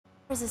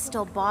Is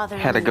still bothering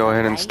Had to you, go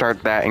ahead and right?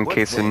 start that in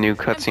case the new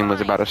cutscene was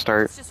about to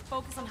start. Let's just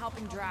focus on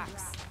helping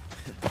Drax.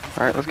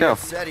 Alright, let's go.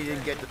 Said he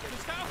didn't get the...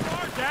 How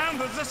far down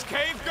does this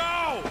cave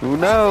go? Who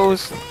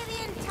knows? The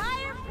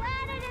entire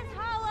planet is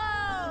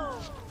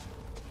hollow.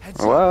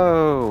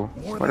 Whoa.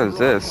 What is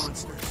this?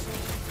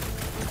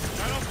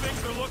 I don't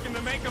think they're looking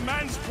to make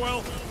amends,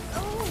 Quill.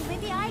 Oh,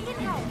 maybe I can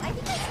help. I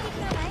think I speak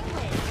their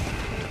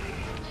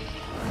language.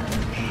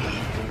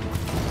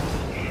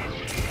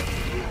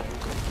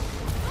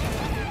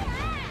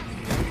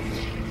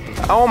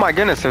 Oh my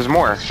goodness, there's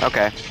more.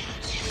 Okay.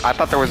 I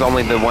thought there was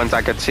only the ones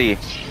I could see.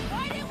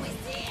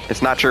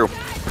 It's not true.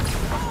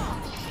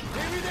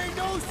 Maybe they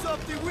know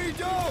something we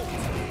don't!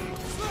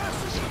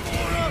 Slash us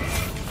more up!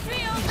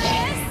 Feel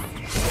this?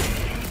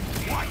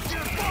 Watch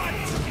your butt!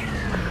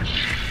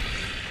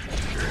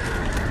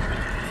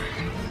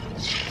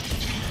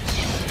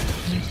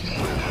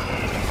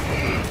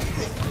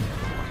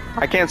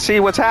 I can't see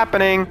what's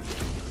happening.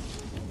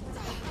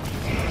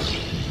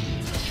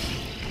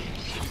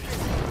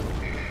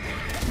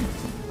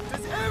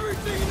 Does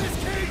everything in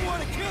this cave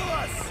want to kill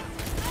us?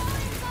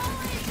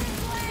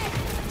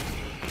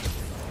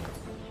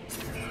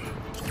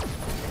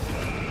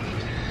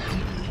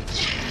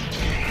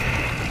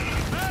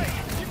 Hey,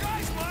 you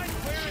guys mind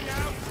clearing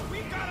out? We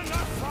got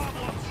enough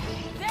problems.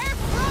 They're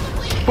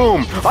probably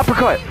Boom.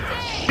 Uppercut.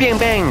 Bang,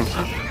 bang.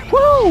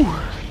 Woo.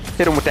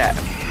 Hit him with that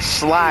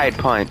slide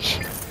punch.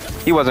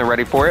 He wasn't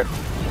ready for it.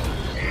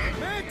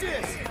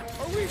 Mantis!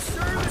 Are we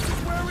sure this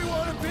is where we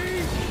want to be? a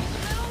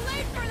little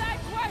late for that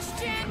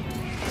question.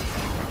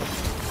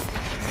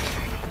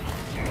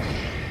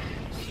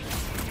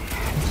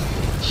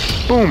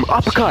 Boom.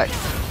 Uppercut.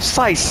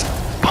 Slice.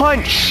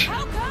 Punch.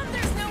 How come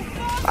there's no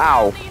fog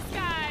Ow. on these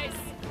guys?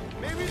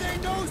 Maybe they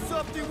know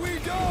something we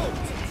don't!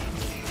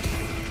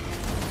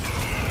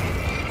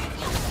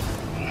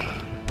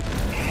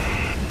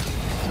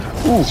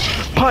 Ooh.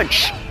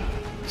 Punch.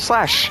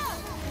 Slash.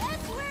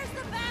 That's where's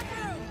the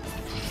bathroom?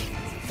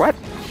 What?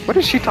 What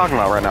is she talking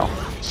about right now?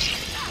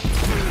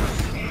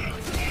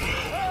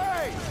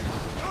 Hey!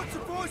 Don't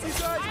suppose you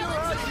guys know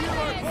how to heal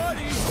our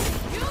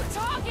buddies? You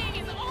talking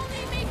is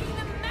only making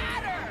them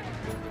madder.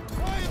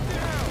 Quiet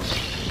down!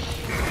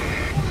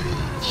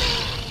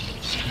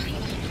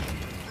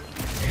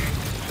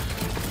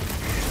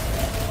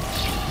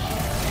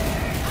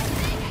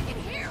 I can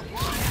hear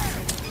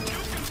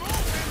water.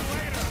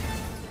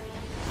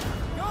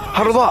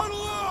 Huddle up.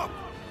 Huddle up!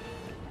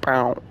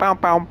 Bow, bow,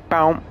 bow,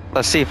 bow.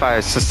 Let's see if I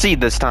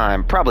succeed this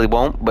time. Probably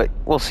won't, but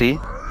we'll see.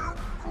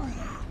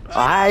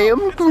 I am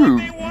It's like Groot.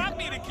 they want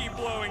me to keep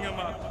blowing them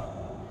up.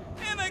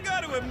 And I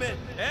gotta admit,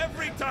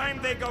 every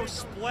time they go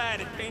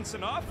splat, it paints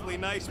an awfully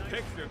nice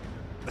picture.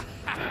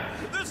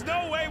 There's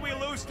no way we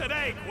lose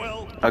today,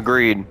 Quill.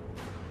 Agreed.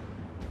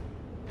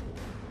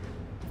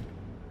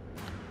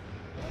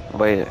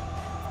 Wait.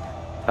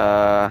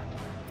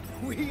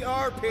 We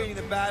are painting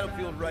the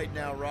battlefield right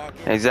now, Rocket.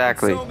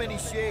 Exactly. In so many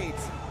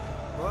shades.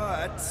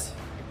 But if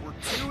we're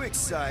too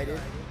excited,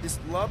 this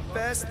love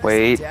fest, this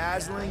Wait.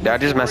 dazzling Did I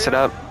just mess it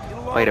up? euphoria,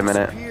 it'll all Wait a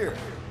minute. disappear.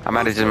 I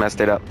might have just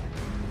messed it up.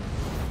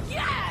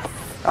 Yes!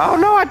 Oh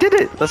no, I did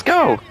it. Let's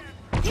go.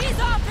 He's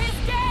off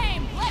his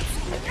game.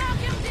 Let's knock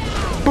him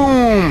down.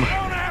 Boom. Don't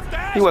have to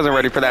ask He wasn't me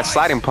ready for that twice.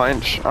 sliding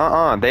punch.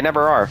 They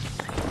never are.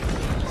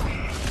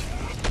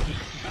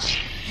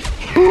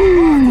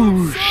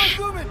 Boosh.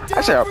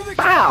 I said,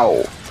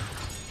 bow.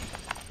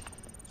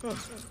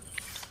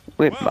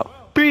 With my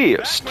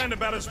fist. That went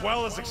about as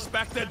well as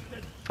expected.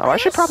 Oh, I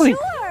should probably.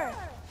 Sure.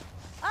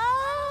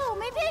 Oh,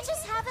 maybe I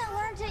just haven't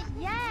learned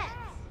it yet.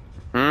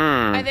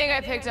 I think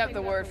I picked up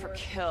the word for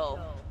kill.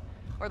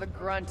 Or the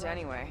grunt,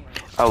 anyway.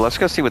 Oh, let's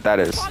go see what that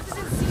is. What does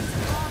it seem to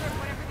bother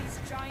whatever these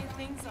giant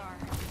things are?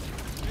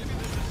 Maybe they're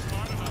just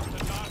smart enough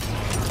to not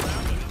walk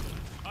around in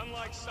it.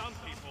 Unlike some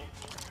people.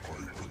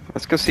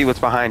 Let's go see what's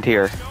behind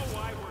here. Know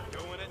why we're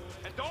doing it,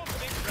 and don't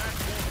think Drax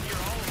won't hear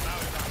all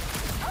about it.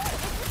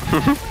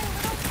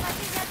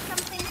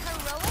 Something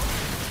heroic?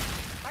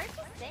 Hard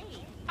to say.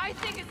 I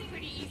think it's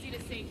pretty easy to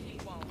say he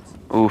won't.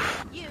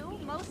 Oof. You,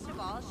 most of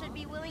all, should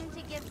be willing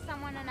to give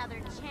someone another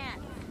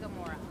chance,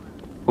 Gamora.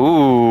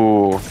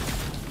 Ooh.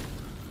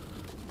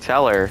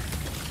 Tell her.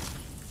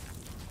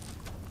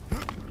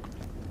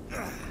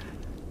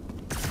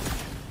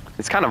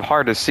 It's kind of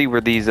hard to see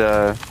where these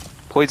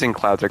poison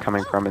clouds are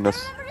coming from in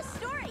this. I remembered a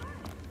story.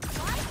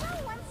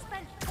 Wise once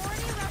spent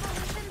 40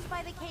 revolutions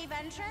by the cave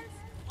entrance,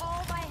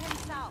 all by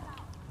himself.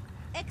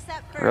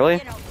 Except for, Really?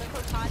 you know, the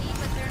Kotati,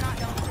 but they're not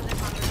known for their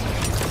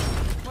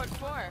conversation. What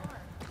for?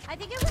 I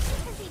think it was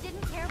because he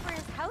didn't care for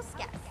his house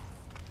guests,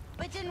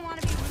 but didn't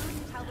want to be rude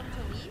and tell them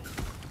to leave.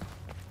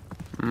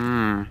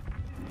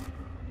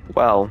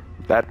 Well,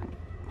 that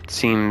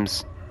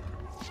seems...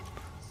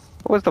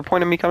 What was the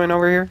point of me coming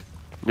over here?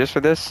 Just for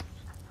this?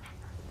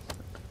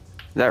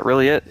 Is that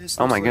really it? This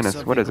Oh looks my like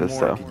goodness, what is something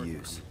this Gamora though? could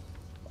use.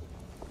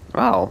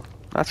 Wow,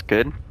 that's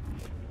good.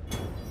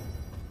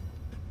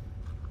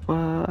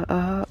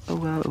 Whoa,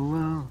 whoa,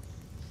 whoa.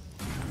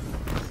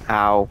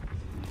 Ow.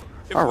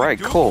 If All right,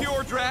 we do cool.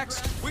 cure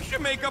Drax, we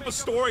should make up a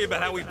story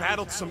about how we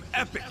battled some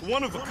epic,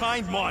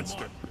 one-of-a-kind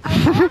monster.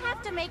 I don't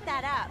have to make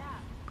that up.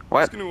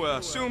 What? Just gonna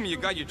assume you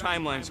got your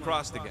timelines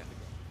crossed again.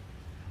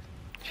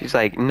 She's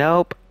like,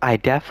 nope, I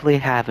definitely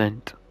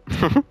haven't.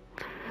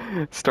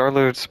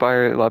 Star-Lord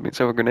Spire lobbed me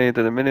silver grenade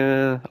to the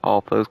minute.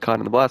 All foes caught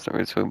in the blast.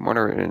 So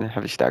mortar and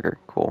heavy stagger.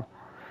 Cool.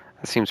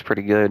 That seems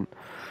pretty good.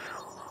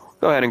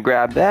 Go ahead and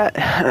grab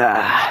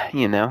that.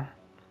 You know.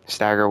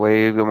 Stagger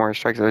wave. The more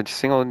strikes a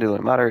single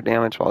dealing moderate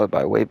damage, followed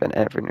by a wave and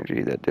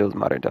energy that deals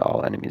moderate to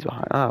all enemies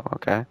behind. Oh,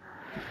 okay.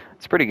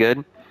 It's pretty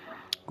good.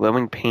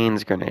 Glowing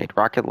Pains Grenade.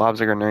 Rocket lobs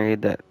a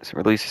grenade that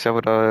releases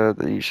several.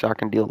 The shot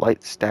can deal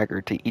light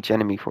stagger to each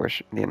enemy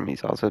force. The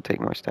enemies also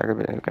take more stagger,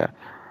 but okay.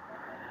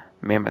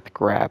 Mammoth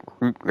Grab.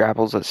 Root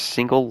grapples a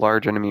single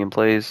large enemy in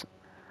place.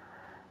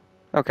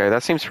 Okay,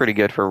 that seems pretty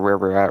good for where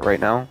we're at right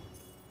now.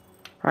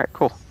 Alright,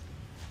 cool.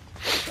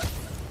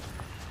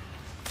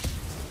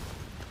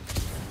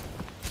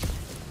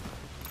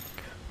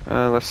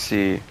 Let's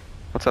see.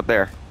 What's up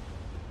there?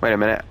 Wait a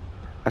minute.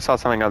 I saw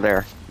something up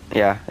there.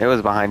 Yeah, it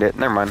was behind it.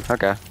 Never mind.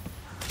 Okay.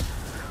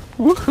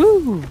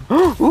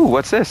 Woohoo! Ooh,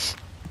 what's this?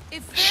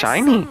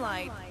 Shiny.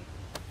 Sunlight.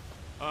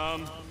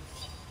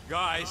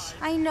 Guys.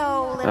 I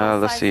know, little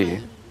Let's fuzzy.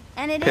 see.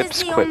 And it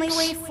Pips is the only quips.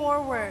 way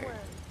forward.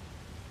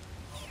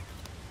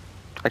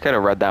 I could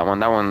have read that one.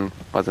 That one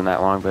wasn't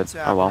that long, but What's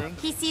oh well. happening?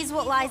 He sees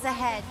what lies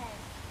ahead.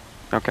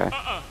 Okay.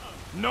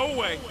 No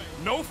way.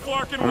 No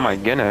flarkin' Oh my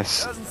way.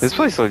 goodness. Doesn't This seem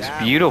place looks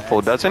that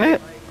beautiful, bad. doesn't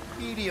it?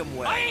 Medium I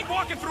well. ain't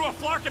walking through a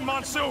flarkin'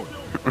 monsoon.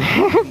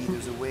 Maybe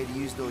there's a way to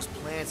use those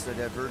plants that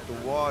divert the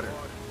water.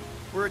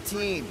 We're a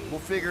team.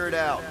 We'll figure it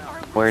out.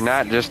 We're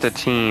not just a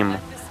team.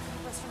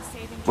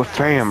 We're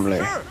family.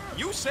 Sure,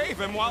 you save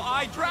him while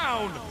I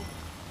drown.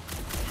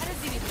 How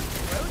does it even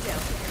grow down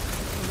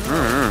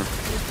here?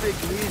 These big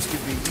leaves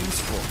could be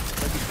useful,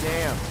 like a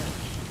dam.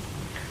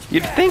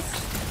 You'd think,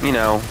 you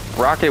know,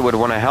 Rocket would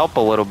want to help a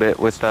little bit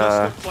with Just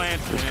a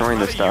plant, man, destroying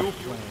not this a stuff. you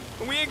plant.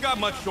 And we ain't got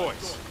much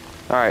choice.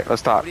 Alright,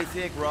 let's talk. What do you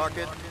think,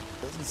 Rocket?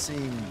 Doesn't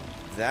seem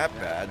that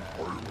bad.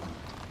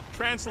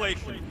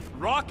 Translation.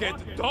 Rocket,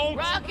 don't...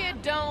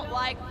 Rocket don't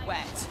like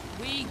wet.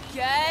 We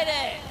get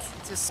it.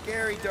 It's a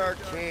scary, dark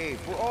cave.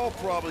 We're all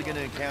probably gonna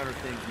encounter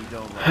things we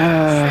don't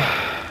like.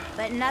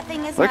 But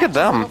nothing is Look much at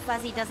them. as little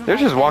fuzzy doesn't They're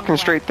like just walking anyway.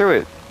 straight through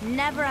it.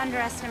 Never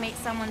underestimate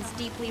someone's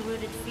deeply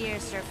rooted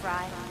fears, Sir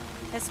Fry.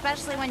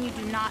 Especially when you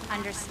do not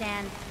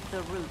understand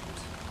the root.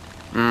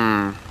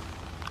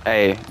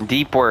 Hey,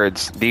 deep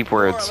words, deep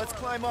Laura, words. let's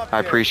climb up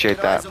I there. appreciate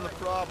Get eyes that. on the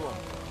problem.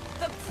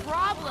 The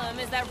problem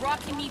is that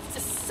Rocky needs to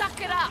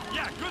suck it up.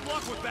 Yeah, good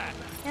luck with that.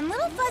 In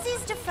Little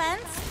Fuzzy's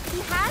defense, he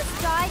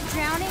has died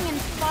drowning in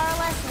far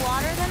less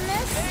water than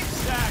this.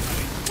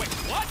 Exactly. Wait,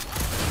 what?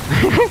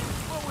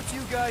 What would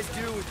you guys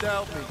do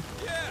without me?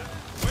 Yeah.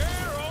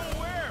 Where, oh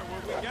where,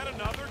 will we get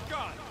another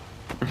gun?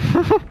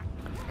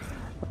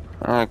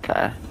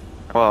 Okay.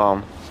 Well,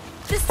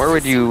 where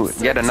would you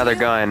get another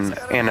gun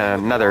and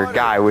another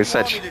guy with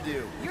such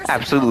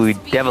absolutely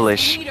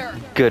devilish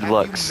good Have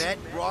looks? you met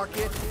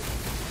Rocket?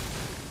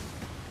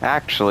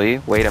 Actually,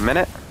 wait a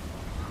minute.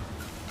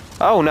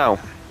 Oh no.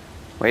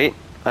 Wait.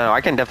 Oh,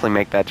 I can definitely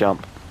make that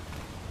jump.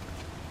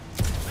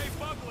 Hey,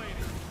 Bug Lady.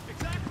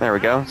 Exactly There we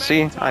go. how many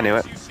See? I knew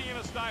it. times you seen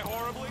us die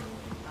horribly?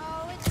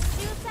 Oh, it's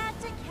too sad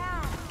to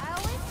count. I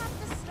always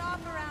have to stop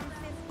around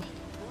 50.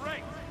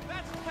 Great.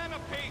 That's 10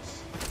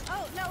 apiece.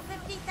 Oh, no,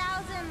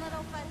 50,000,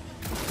 Little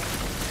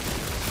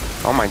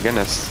Fuzzy. Oh my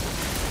goodness.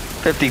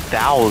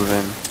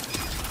 50,000.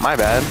 My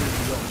bad.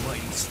 The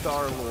almighty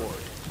Star-Lord.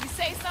 You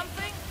say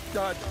something?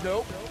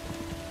 Nope.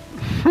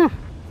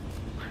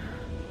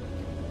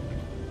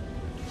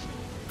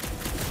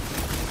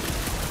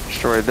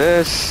 Destroy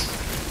this.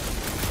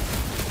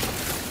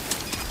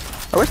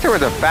 I wish there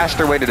was a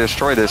faster way to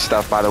destroy this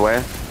stuff, by the way.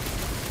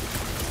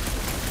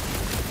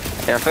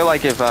 Yeah, I feel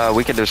like if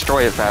we could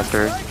destroy it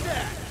faster.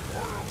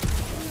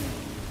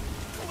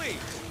 Please.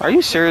 Are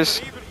you serious?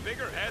 An even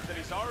bigger head than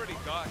he's already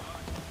got.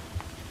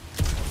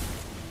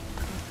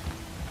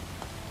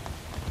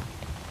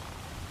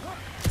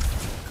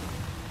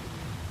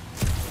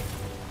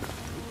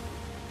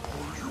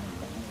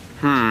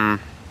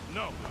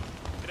 No,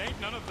 it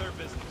ain't none of their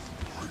business.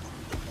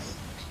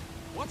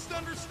 What's to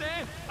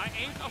understand? I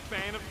ain't a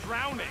fan of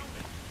drowning.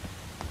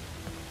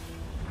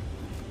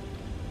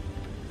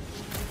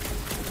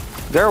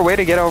 Is there a way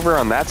to get over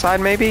on that side,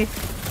 maybe?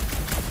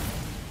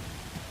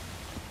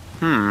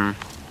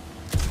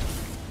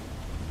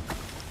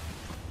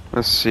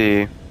 Let's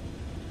see.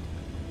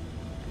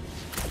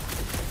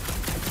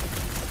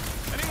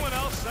 Anyone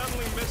else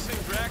suddenly missing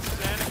Drax's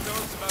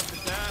anecdotes about the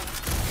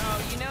death?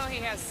 Oh, you know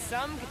he has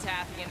some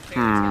Catathian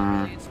fairy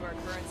tale related to our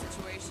current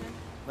situation.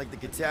 Like the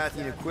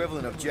Catathian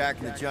equivalent of Jack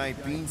and the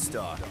Giant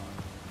Beanstalk.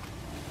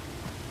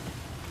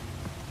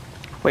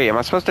 Wait, am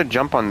I supposed to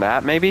jump on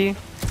that, maybe?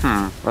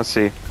 Let's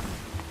see.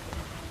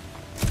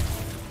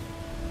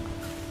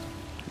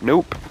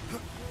 Nope.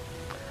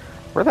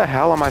 Where the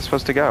hell am I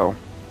supposed to go?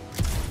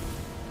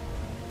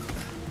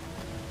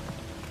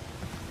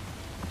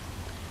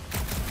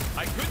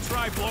 I could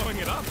try blowing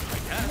it up, I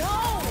guess.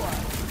 No!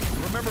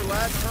 Remember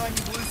last time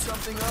you blew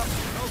something up?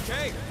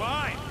 Okay,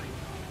 fine.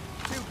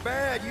 Too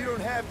bad you don't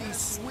have these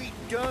sweet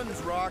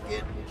guns,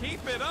 Rocket.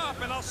 Keep it up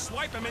and I'll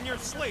swipe them in your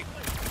sleep.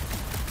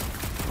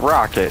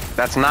 Rocket,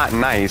 that's not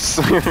nice.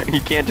 You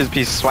can't just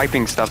be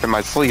swiping stuff in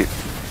my sleep.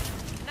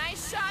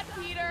 Nice shot,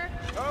 Peter.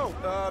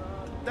 Oh,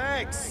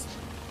 thanks.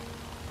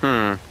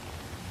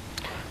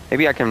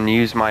 Maybe I can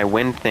use my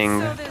wind thing,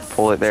 So this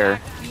pull it there.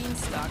 Jack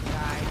Beanstalk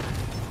guy.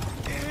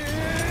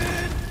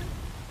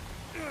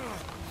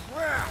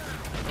 Crap.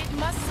 It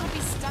must still be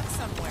stuck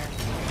somewhere.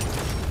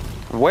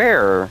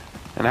 Where?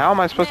 And how am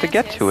I supposed to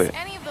get to it?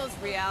 Any of those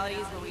realities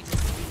where we just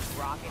use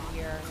Rocket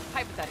here,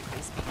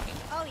 hypothetically speaking.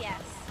 Oh,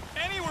 yes.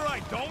 Anywhere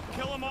I don't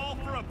kill them all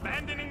for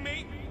abandoning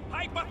me,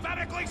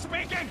 hypothetically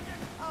speaking.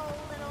 Oh,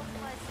 little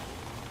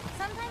fuzzy.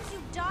 Sometimes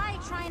you die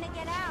trying to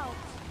get out.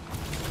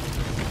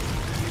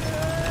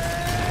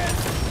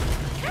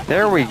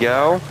 There we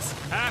go.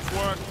 Half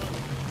work.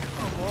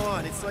 Come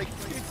on, it's like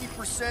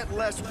 50%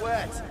 less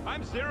wet.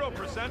 I'm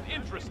 0%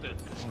 interested.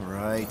 All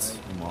right,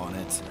 I'm on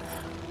it.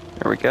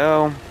 There we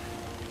go.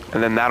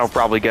 And then that'll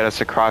probably get us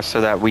across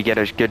so that we get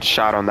a good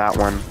shot on that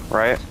one,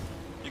 right?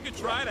 You could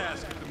try to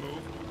ask it to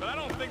move, but I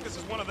don't think this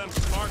is one of them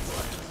smart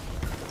ones.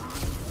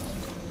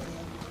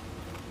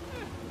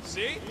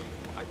 See?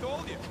 I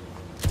told you.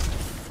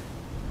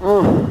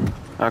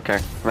 Okay,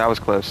 that was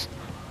close.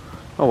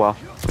 Oh well,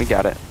 we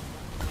got it.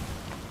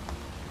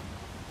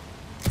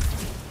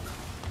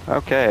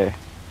 Okay,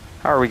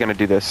 how are we gonna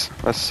do this?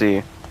 Let's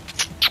see.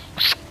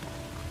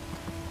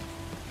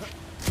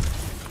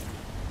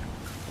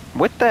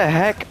 What the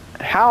heck?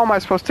 How am I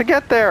supposed to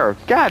get there?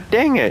 God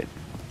dang it!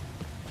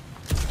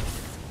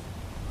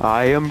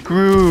 I am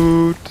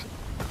Groot.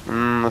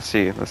 Let's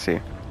see.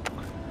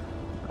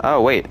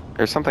 Oh wait,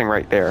 there's something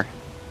right there.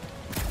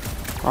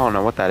 I don't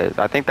know what that is.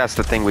 I think that's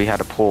the thing we had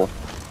to pull.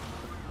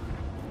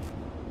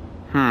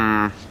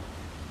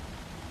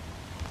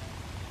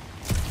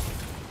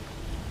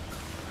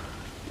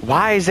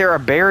 Why is there a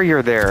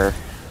barrier there?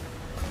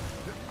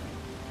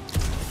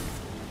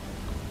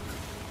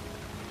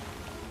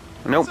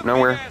 Nope, It's a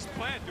nowhere. big-ass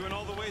plant doing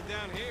all the way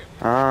down here.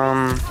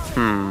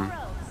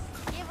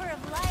 Giver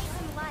of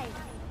life and life.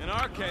 In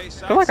our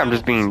case, I feel like I'm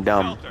just being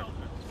dumb.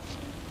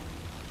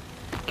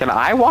 Can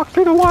I walk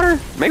through the water?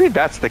 Maybe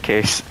that's the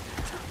case.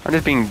 I'm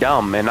just being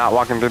dumb and not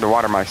walking through the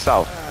water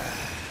myself.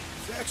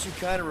 It's actually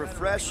kind of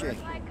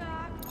refreshing. Like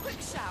a quick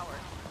shower.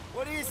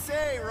 What do you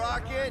say,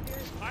 Rocket?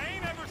 I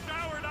ain't ever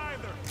showered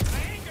either.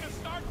 I ain't gonna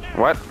start now.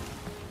 What?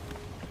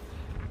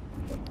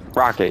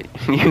 Rocket,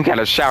 you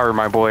gotta shower,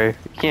 my boy. You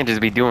can't just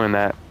be doing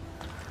that.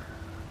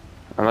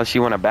 Unless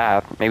you want a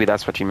bath. Maybe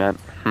that's what you meant.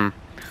 Hey,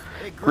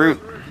 Groot.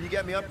 Can you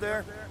get me up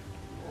there?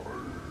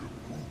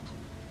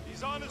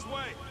 He's on his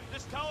way.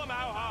 Just tell him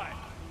how high.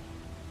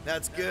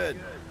 That's good.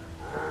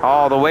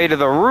 All the way to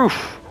the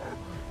roof.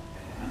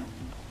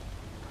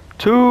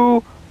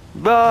 To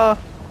the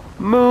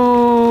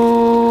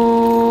moon.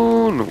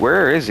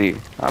 Where is he?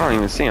 I don't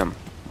even see him.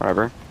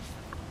 Whatever.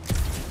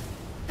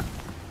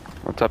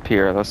 What's up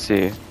here? Let's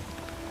see.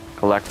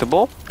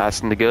 Collectible.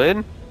 That's the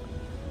good.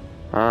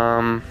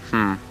 Don't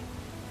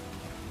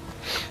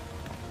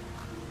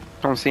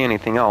see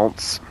anything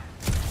else.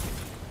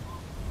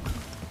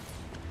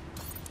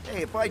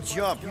 Hey, if I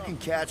jump, you can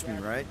catch me,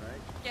 right?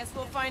 Guess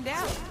we'll find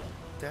out.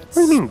 That's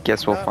What do you mean,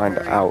 guess we'll not find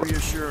very out?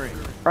 Reassuring.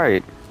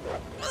 Right.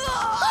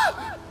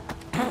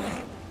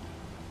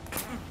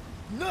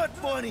 Not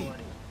funny.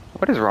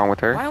 What is wrong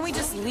with Why her? don't we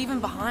just leave him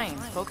behind?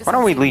 Focus Why on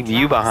don't we saving leave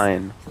you Travis.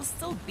 behind? He'll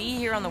still be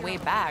here on the way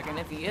back, and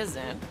if he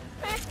isn't,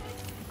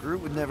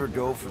 Groot would never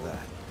go for that.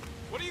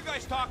 What are you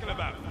guys talking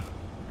about?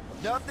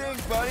 Nothing,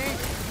 buddy.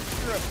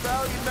 You're a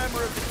valued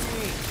member of the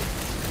team.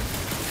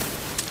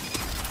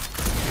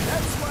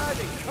 That's why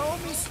they call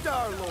me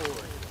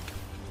Star-Lord.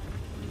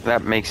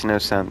 That makes no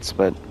sense,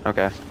 but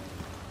okay.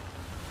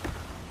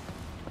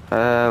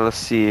 Let's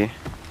see.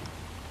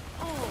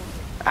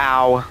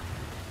 Ow.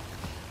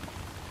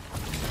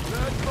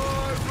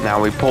 Now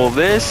we pull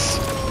this.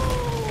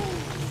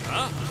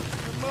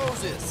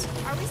 Moses,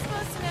 are we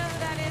supposed to know who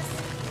that is?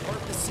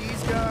 part the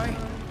seas guy.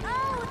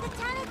 Oh, with the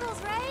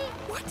tentacles, right?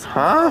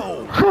 Huh?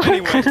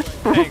 Anyway,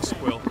 thanks,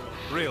 Quill.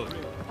 Really.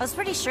 I was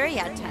pretty sure you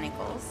had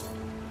tentacles.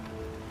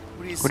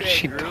 What do you What say, is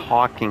she Groot?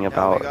 talking Now we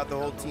about? got the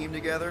whole team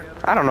together.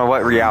 I don't know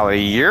what reality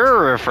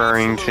you're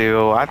referring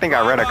to. I think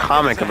I read a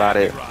comic about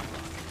it.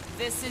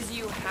 This is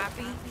you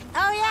happy?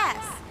 Oh, yes.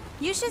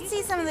 You should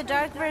see some of the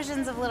dark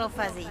versions of Little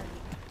Fuzzy.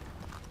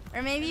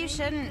 Or maybe you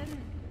shouldn't.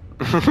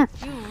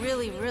 You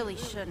really, really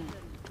shouldn't.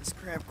 This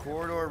cramped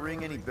corridor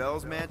ring any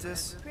bells,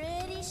 Mantis?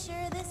 Pretty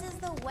sure this is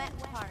the wet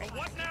part.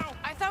 What now?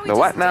 I thought we The just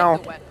what did now?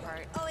 the wet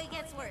part. Oh, it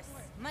gets worse.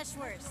 Much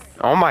worse.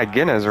 Oh my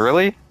goodness,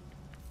 really?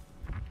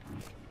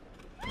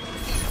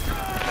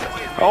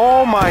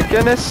 Oh my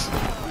goodness.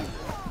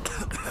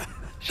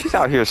 She's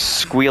out here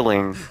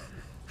squealing.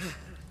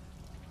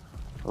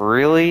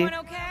 Really?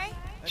 Everyone okay?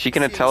 She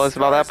gonna See tell the us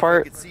about that stars if I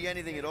part? could see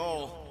anything at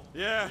all.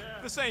 Yeah,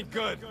 this ain't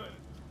good.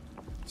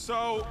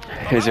 So,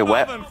 Is it about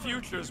wet? all them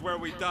futures where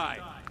we die.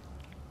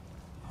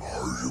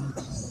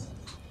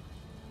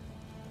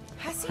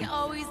 Has he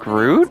always been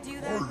Groot? able to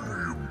do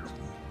that?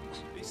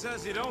 He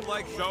says you don't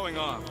like showing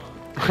off.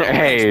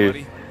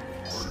 Hey.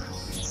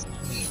 Thanks,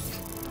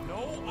 buddy.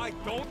 No, I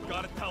don't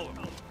gotta tell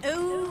him.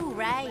 Ooh,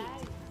 right.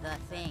 The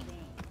thing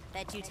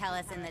that you tell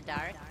us in the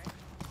dark.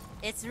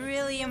 It's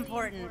really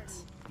important.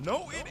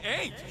 No, it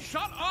ain't.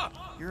 Shut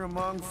up. You're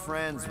among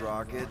friends,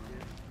 Rocket.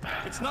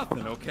 It's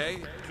nothing, okay?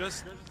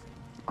 Just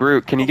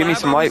Groot, can you give me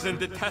some light? and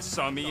did tests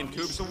on me in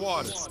tubes of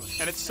water,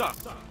 and it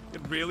sucked.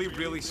 It really,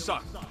 really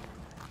sucked.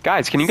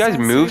 Guys, can you guys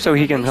move so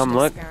he can come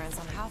look? Experiments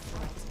on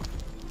half-worlds.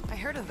 I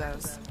heard of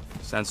those.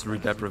 Sensory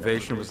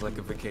deprivation was like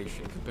a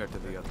vacation compared to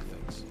the other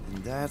things.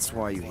 And that's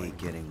why you hate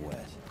getting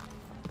wet.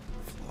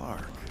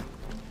 Clark,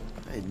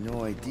 I had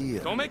no idea.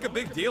 Don't make a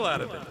big deal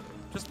out of it.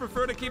 Just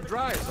prefer to keep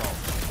dry is all.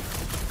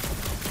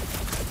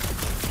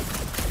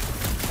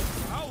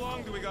 How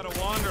long do we gotta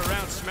wander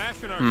around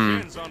smashing our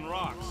shins on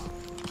rocks?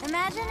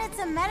 Imagine it's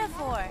a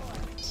metaphor.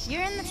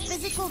 You're in the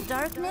physical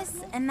darkness,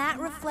 and that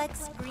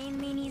reflects Green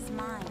Meanie's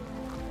mind.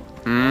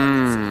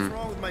 What's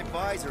wrong with my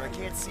visor? I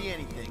can't see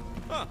anything.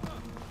 Huh.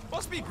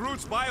 Must be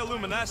Groot's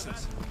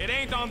bioluminescence. It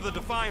ain't on the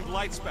defined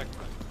light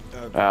spectrum.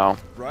 Oh.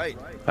 Right.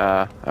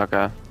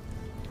 Okay.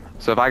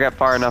 So if I get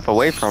far enough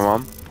away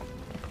from him...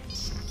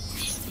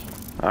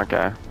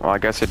 Okay. Well, I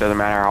guess it doesn't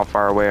matter how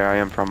far away I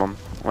am from him.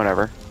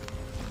 Whatever.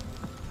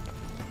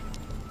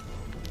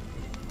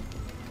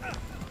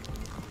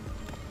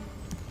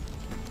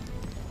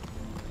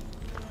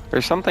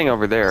 There's something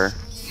over there.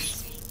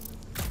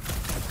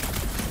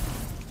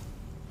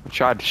 I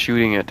tried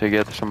shooting it to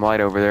get some light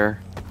over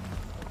there.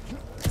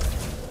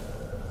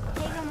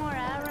 Hey,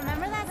 Gamora,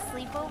 remember that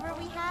sleepover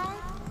we had?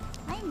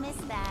 I miss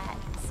that.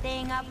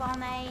 Staying up all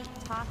night,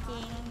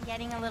 talking,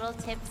 getting a little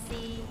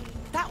tipsy.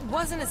 That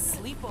wasn't a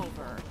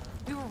sleepover.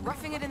 We were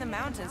roughing it in the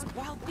mountains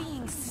while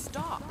being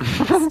stalked.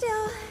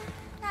 Still,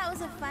 that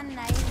was a fun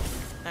night.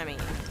 I mean,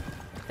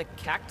 the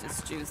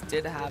cactus juice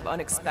did have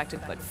unexpected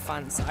but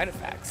fun side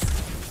effects.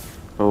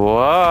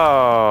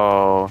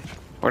 Whoa!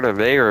 What are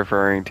they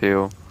referring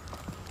to?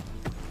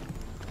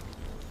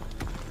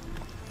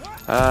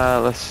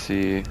 Let's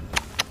see.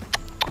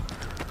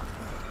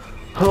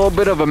 A little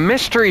bit of a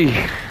mystery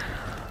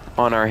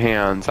on our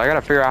hands. I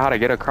gotta figure out how to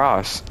get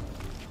across.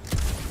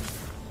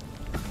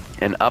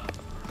 And up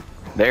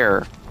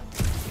there.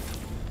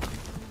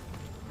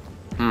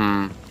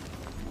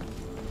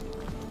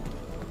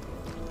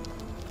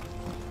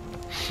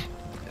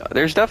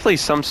 There's definitely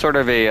some sort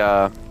of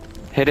a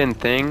hidden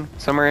thing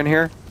somewhere in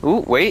here. Ooh,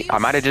 wait, I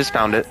might have just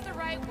found it. That's the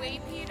right way,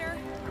 Peter.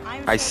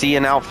 I see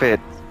an outfit.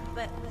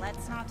 But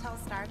let's not tell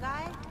Star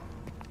Guy.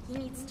 He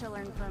needs to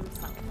learn for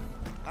himself.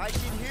 I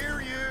can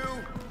hear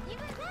you.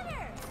 Even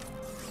better.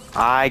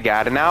 I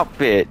got an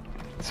outfit,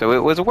 so it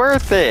was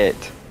worth it.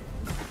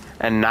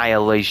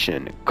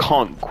 Annihilation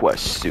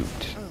Conquest Suit.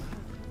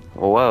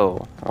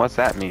 Whoa, what's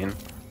that mean?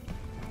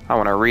 I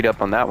want to read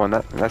up on that one.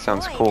 That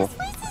sounds Boy, cool. this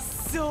place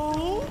is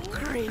so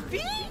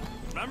creepy.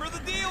 Remember the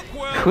deal,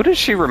 Quill? Who does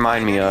she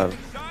remind me of?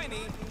 Shiny,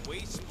 we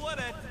split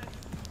it.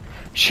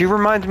 She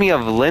reminds me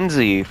of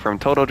Lindsay from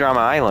Total Drama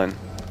Island.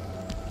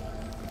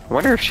 I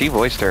wonder if she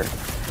voiced her.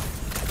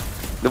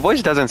 The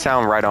voice doesn't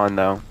sound right on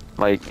though.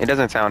 Like, it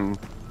doesn't sound...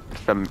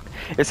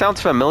 It sounds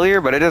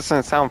familiar, but it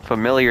doesn't sound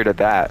familiar to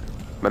that.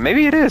 But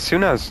maybe it is, who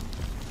knows?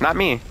 Not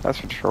me, that's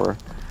for sure.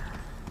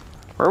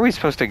 Where are we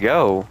supposed to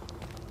go?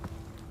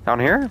 Down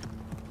here?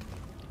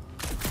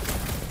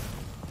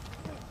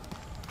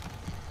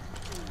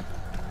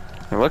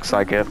 It looks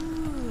like it.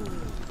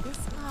 This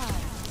spot.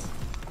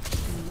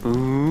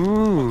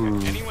 Ooh.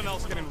 Anyone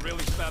else getting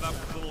really fed up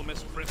with little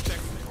Miss Cryptic?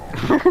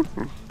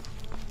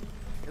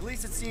 At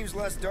least it seems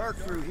less dark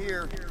through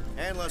here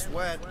and less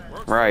wet.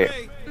 Works for Right.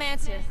 me.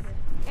 Mantis,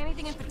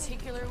 anything in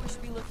particular we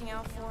should be looking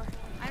out for?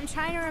 I'm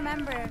trying to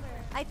remember.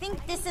 I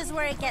think this is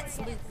where it gets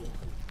loopy.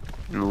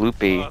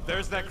 Loopy.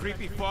 There's that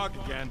creepy fog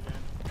again.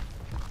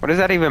 What does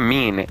that even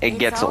mean? It It's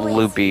gets always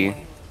loopy. here.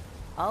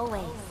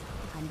 Always.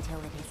 Until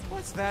it isn't.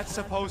 What's that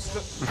supposed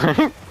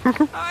to...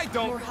 I More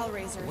don't...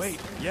 Hellraisers. Wait,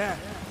 yeah.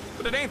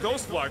 But it ain't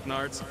those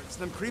Flarknards. It's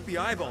them creepy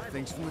eyeball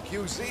things from the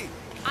QC.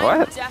 I'm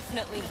What?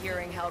 definitely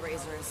hearing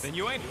Hellraisers. Then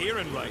you ain't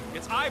hearing right.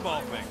 It's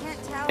eyeball thing.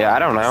 Can't tell. Yeah, I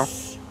don't know.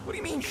 What do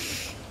you mean,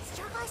 shh?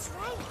 Star Guy's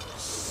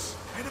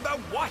right. Right about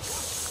what?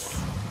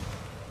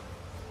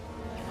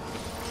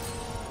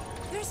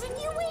 There's a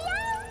new way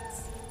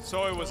out.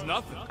 So it was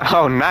nothing.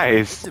 Oh,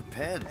 nice.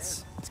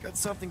 Depends. It's got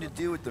something to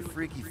do with the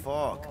freaky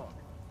fog.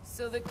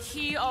 So the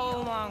key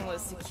all along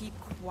was to keep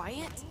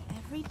quiet?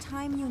 Every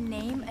time you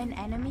name an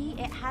enemy,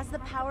 it has the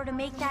power to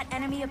make that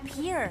enemy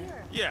appear.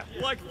 Yeah,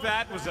 like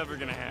that was ever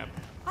gonna happen.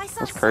 I saw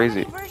That's so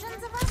crazy. many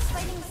versions of us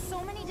fighting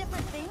so many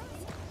different things,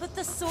 but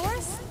the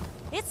source,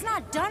 it's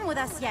not done with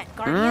us yet,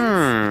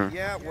 Guardians.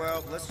 Yeah,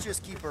 well, let's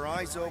just keep our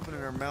eyes open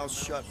and our mouths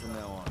shut from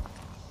now on.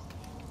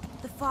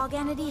 The fog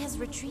entity has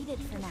retreated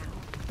for now.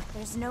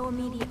 There's no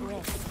immediate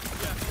risk.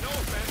 Yeah, no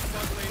offense,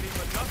 Bug Lady,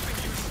 but nothing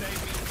you say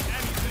means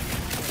anything.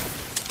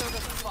 So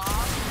the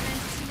fog is an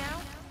entity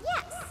now?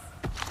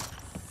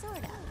 Yes, sort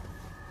of.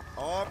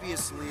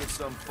 Obviously, if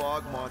some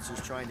fog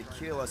monster's trying to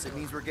kill us, it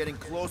means we're getting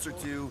closer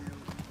to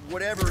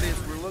whatever it is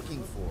we're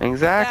looking for.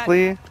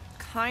 Exactly.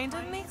 Kind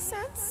of makes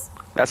sense.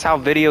 That's how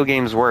video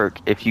games work.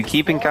 If you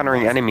keep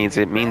encountering enemies,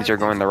 it means you're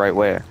going the right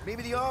way.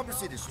 Maybe the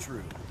opposite is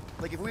true.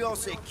 Like if we all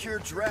say cure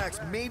Drax,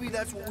 maybe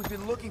that's what we've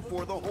been looking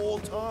for the whole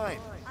time.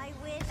 I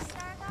wish,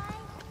 Star Guy,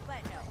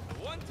 but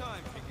no. One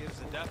time she gives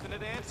a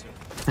definite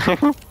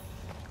answer.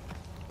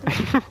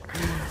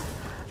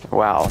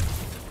 Wow.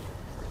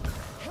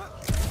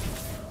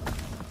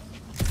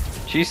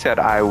 She said,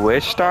 I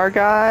wish, Star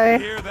Guy,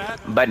 Hear that?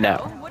 but no.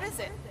 What is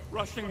it?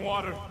 Rushing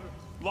water.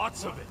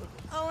 Lots of it.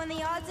 Oh, and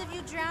the odds of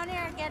you drowning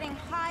are getting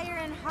higher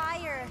and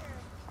higher.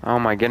 Oh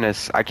my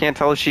goodness. I can't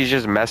tell if she's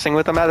just messing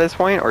with him at this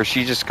point or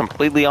she's just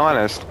completely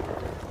honest.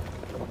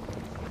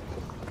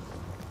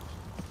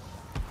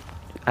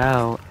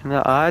 Oh, and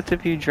the odds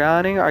of you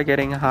drowning are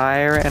getting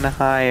higher and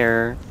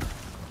higher.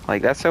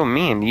 Like, that's so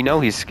mean. You know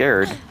he's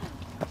scared.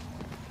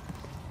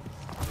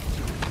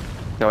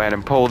 Go ahead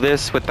and pull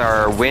this with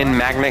our wind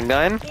magnet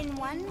gun. In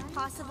one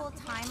possible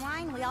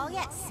timeline, we all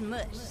get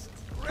smushed.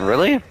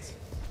 Really?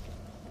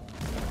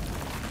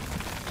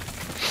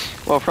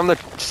 Well, from the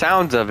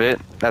sounds of it,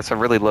 that's a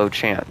really low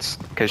chance.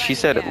 Because she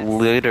said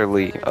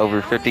literally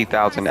over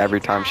 50,000 every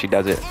time she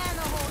does it. And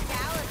the whole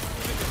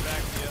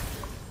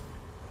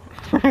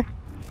galaxy.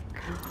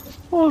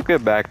 We'll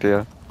get back to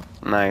you.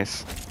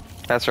 Nice.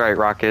 That's right,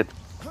 Rocket.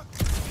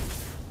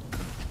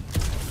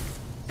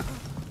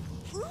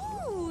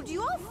 Ooh, do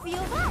you all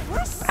feel that?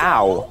 We're so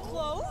Ow.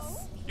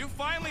 close. You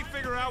finally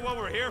figure out what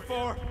we're here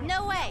for?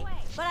 No way.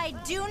 But I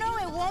do know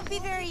it won't be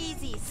very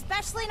easy,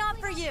 especially not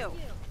for you.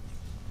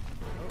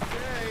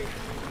 Okay,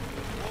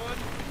 one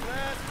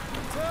last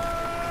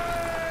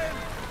time.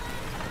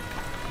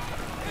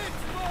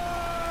 It's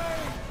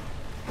mine.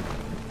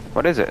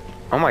 What is it?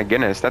 Oh my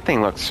goodness, that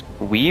thing looks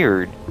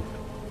weird.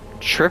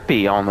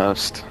 Trippy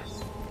almost.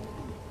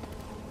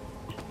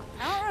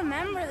 I don't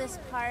remember this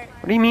part.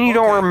 What do you mean you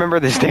don't remember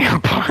this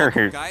damn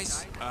part?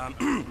 Guys,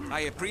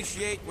 I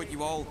appreciate what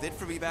you all did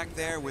for me back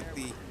there with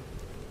the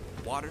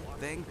water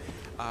thing.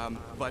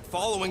 But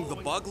following the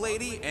bug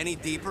lady any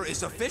deeper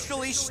is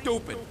officially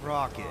stupid.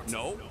 Rocket.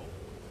 No.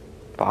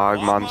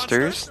 Bog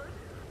monsters?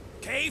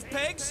 Cave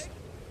pigs?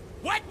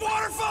 Wet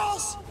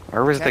waterfalls?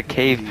 Where was the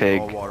cave Technically,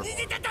 pig? all water-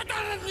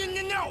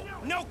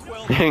 No,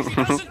 Quill. She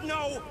doesn't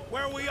know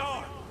where we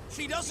are.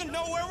 She doesn't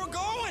know where we're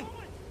going.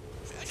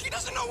 She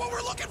doesn't know what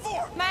we're looking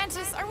for.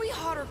 Mantis, are we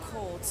hot or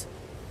cold?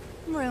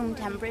 Room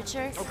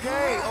temperature.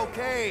 Okay,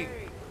 okay.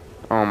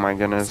 Oh my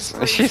goodness.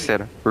 She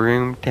said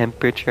room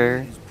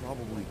temperature. He's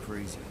probably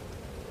crazy.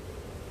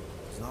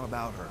 It's not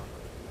about her.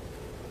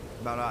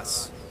 It's about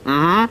us.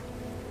 Mm-hmm.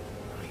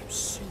 I am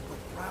super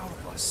proud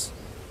of us.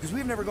 Because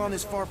we've never gone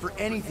this far for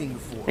anything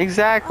before.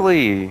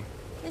 Exactly.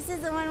 This is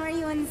the one where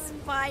you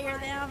inspire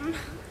them.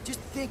 Just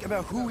think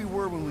about who we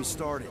were when we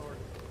started.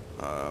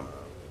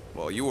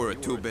 Well, you were a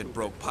two-bit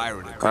broke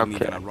pirate who couldn't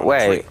Okay, even unroll a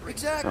wait. tree.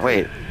 Exactly.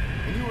 Wait.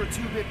 And you were a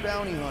two-bit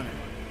bounty hunter.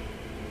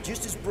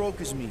 Just as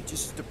broke as me.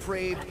 Just as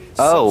depraved,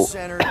 Oh.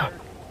 self-centered,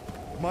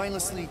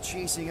 mindlessly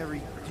chasing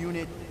every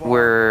unit, bar,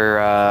 We're,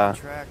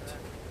 contract.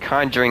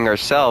 conjuring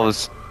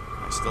ourselves.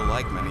 I still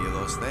like many of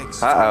those things.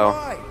 So Uh-oh. do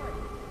I.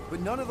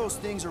 But none of those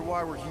things are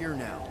why we're here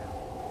now.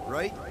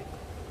 Right?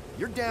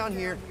 You're down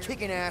here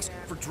kicking ass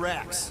for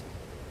Drax.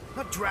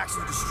 Not Drax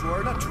the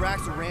Destroyer, not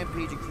Drax the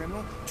rampaging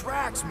criminal.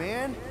 Drax,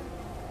 man!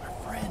 Our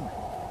friend.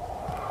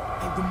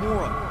 And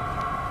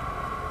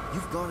Gamora.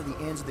 You've gone to the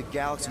ends of the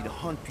galaxy to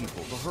hunt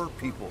people, to hurt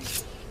people.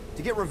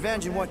 To get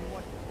revenge in what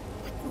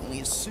I can only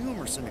assume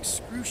are some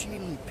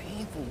excruciatingly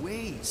painful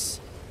ways.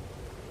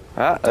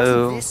 Doesn't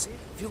Uh-oh. this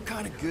feel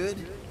kind of good?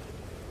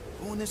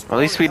 Going this At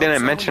least far we to help didn't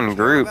someone mention you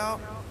care Groot.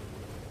 about?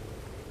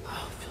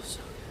 Oh, it feels so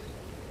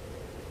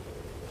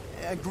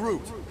good.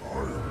 Groot. He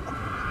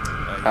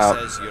Oh.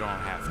 says you don't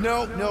have to.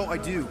 No, I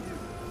do.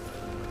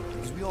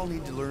 Because we all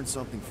need to learn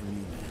something from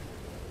you, man.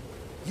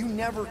 You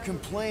never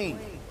complain.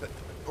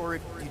 Or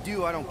if you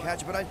do, I don't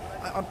catch it, but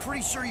I'm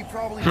pretty sure you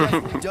probably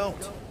definitely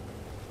don't.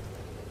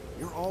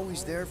 You're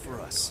always there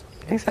for us.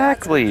 And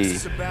Exactly. That's what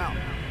this is about.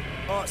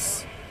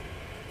 Us.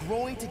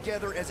 Growing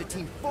together as a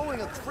team, following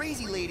a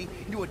crazy lady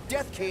into a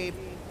death cave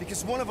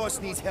because one of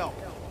us needs help.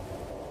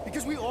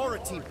 Because we are a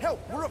team. Hell,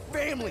 we're a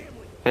family.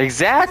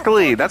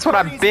 Exactly. That's what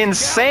I've been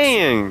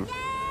saying.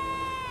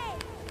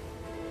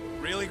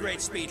 Really great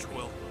speech,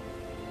 Quill.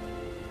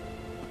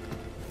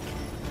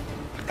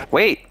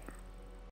 Wait.